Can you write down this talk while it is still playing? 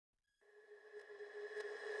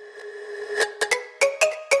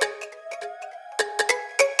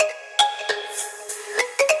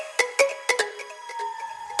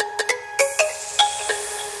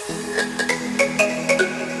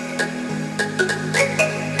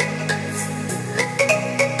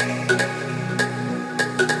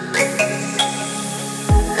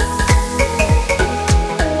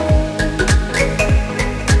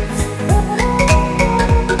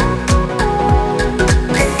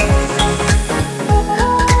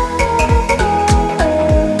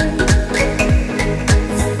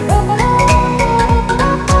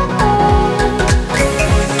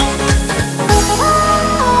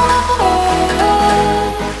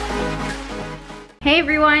Hey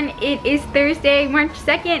everyone, it is Thursday, March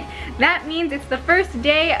 2nd. That means it's the first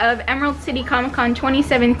day of Emerald City Comic Con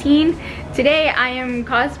 2017. Today I am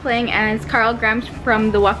cosplaying as Carl Grimes from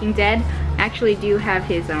The Walking Dead. I actually do have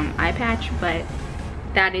his eye patch, but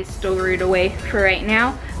that is stored away for right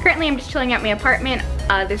now. Currently I'm just chilling at my apartment.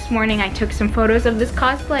 This morning I took some photos of this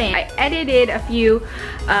cosplay. I edited a few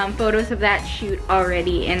photos of that shoot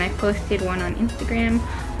already, and I posted one on Instagram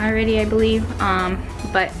already, I believe.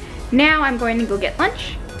 But now I'm going to go get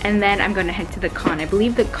lunch, and then I'm going to head to the con. I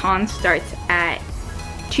believe the con starts at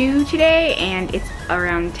 2 today, and it's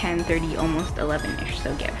around 10:30, almost 11-ish.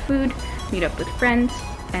 So get food, meet up with friends,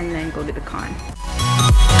 and then go to the con.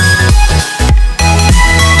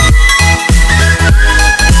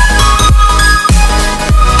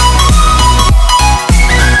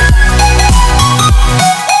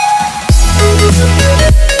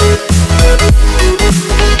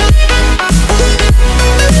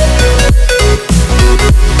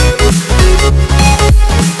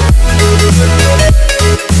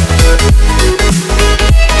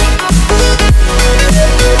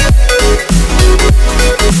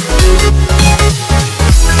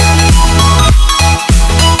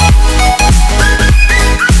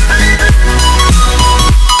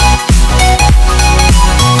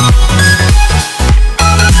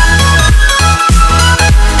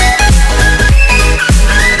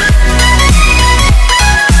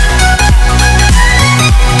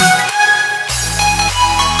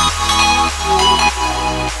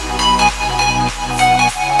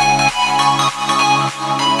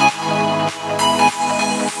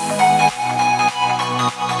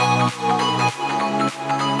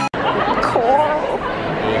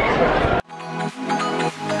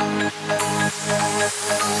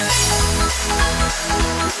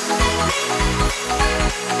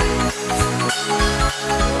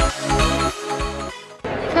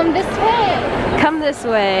 Come this way. Come this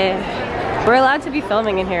way. We're allowed to be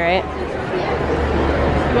filming in here, right?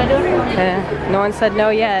 Yeah. No one said no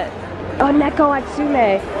yet. Oh, Neko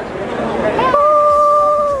Atsume.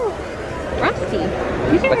 Rusty.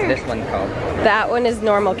 What's this one called? That one is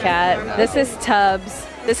Normal Cat. This is Tubbs.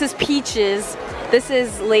 This is Peaches. This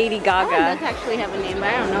is Lady Gaga. That does actually have a name, but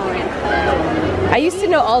I don't know it. I used to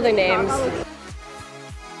know all their names.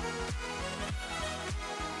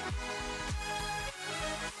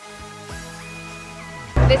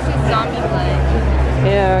 This is zombie blood.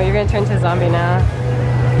 Ew, you're gonna turn to a zombie now.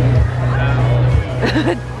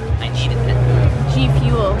 I needed it. G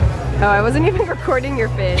Fuel. Oh, I wasn't even recording your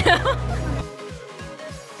face.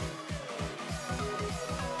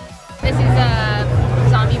 This is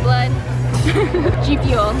zombie blood. G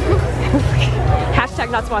Fuel.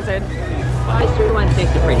 Hashtag not sponsored. The mystery one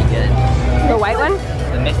tastes pretty good. The white one?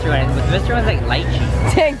 The mystery one, but the mystery one's like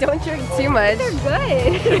lychee. Dang, don't drink too much. They're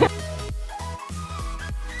good.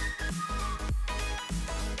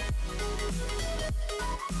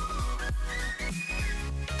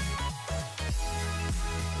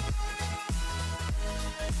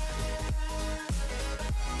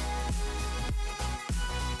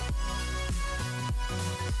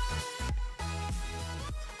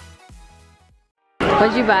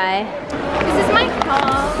 What'd you buy? This is my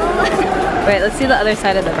haul. Wait, let's see the other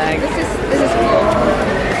side of the bag. This is cool.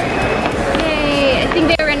 Yay! I think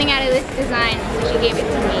they were running out of this design, so she gave it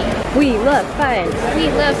to me. We love fun. We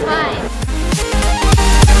love fun.